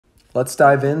Let's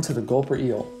dive into the gulper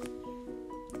eel.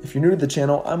 If you're new to the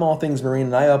channel, I'm All Things Marine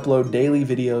and I upload daily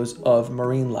videos of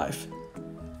marine life.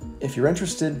 If you're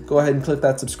interested, go ahead and click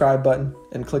that subscribe button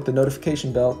and click the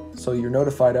notification bell so you're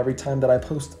notified every time that I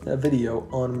post a video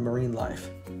on marine life.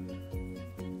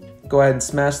 Go ahead and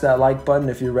smash that like button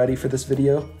if you're ready for this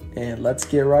video, and let's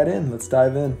get right in. Let's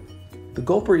dive in. The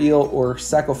gulper eel, or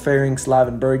Sacopharynx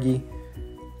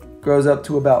lavenbergi, grows up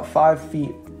to about 5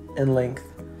 feet in length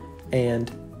and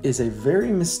is a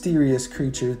very mysterious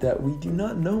creature that we do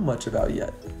not know much about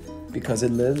yet, because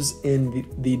it lives in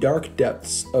the dark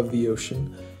depths of the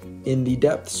ocean, in the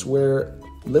depths where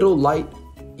little light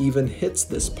even hits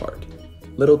this part.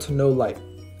 Little to no light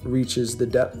reaches the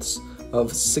depths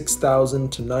of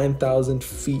 6,000 to 9,000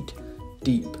 feet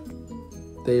deep.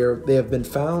 They have been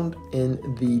found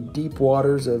in the deep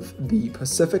waters of the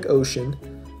Pacific Ocean,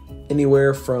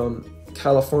 anywhere from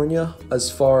California as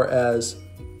far as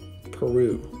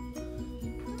Peru.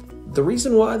 The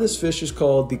reason why this fish is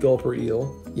called the gulper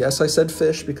eel, yes, I said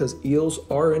fish because eels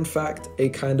are in fact a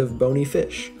kind of bony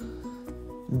fish.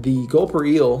 The gulper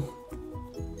eel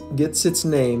gets its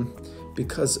name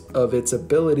because of its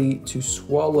ability to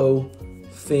swallow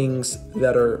things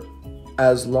that are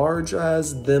as large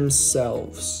as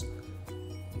themselves.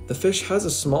 The fish has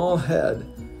a small head,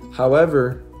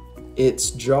 however,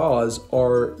 its jaws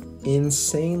are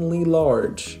insanely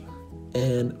large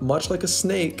and, much like a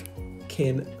snake,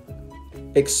 can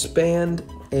expand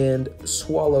and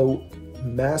swallow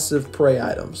massive prey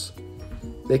items.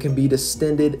 They can be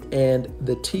distended, and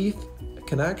the teeth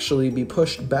can actually be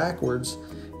pushed backwards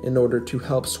in order to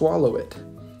help swallow it.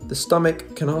 The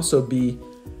stomach can also be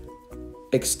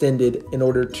extended in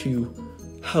order to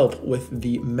help with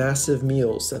the massive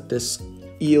meals that this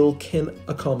eel can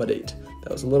accommodate.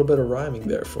 That was a little bit of rhyming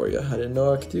there for you. I didn't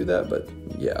know I could do that, but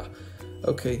yeah.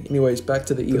 Okay, anyways, back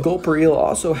to the eel. The gulper eel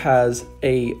also has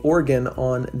an organ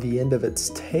on the end of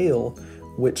its tail,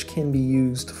 which can be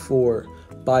used for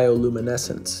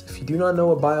bioluminescence. If you do not know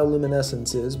what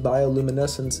bioluminescence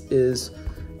is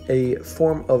a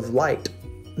form of light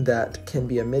that can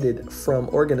be emitted from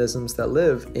organisms that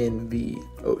live in the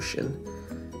ocean.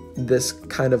 This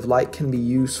kind of light can be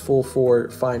useful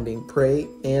for finding prey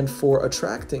and for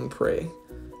attracting prey,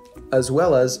 as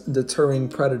well as deterring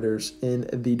predators in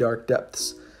the dark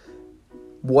depths.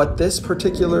 What this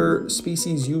particular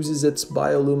species uses its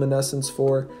bioluminescence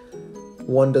for,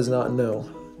 one does not know.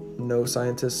 No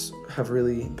scientists have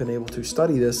really been able to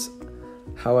study this.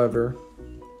 However,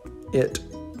 it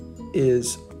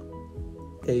is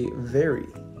a very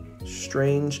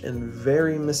strange and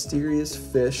very mysterious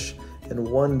fish, and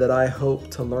one that I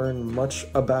hope to learn much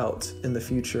about in the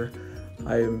future.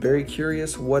 I am very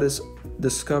curious what is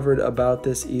discovered about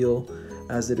this eel,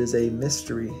 as it is a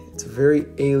mystery. It's a very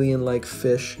alien-like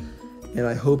fish, and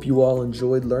I hope you all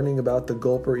enjoyed learning about the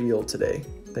gulper eel today.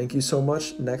 Thank you so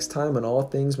much. Next time on All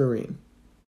Things Marine.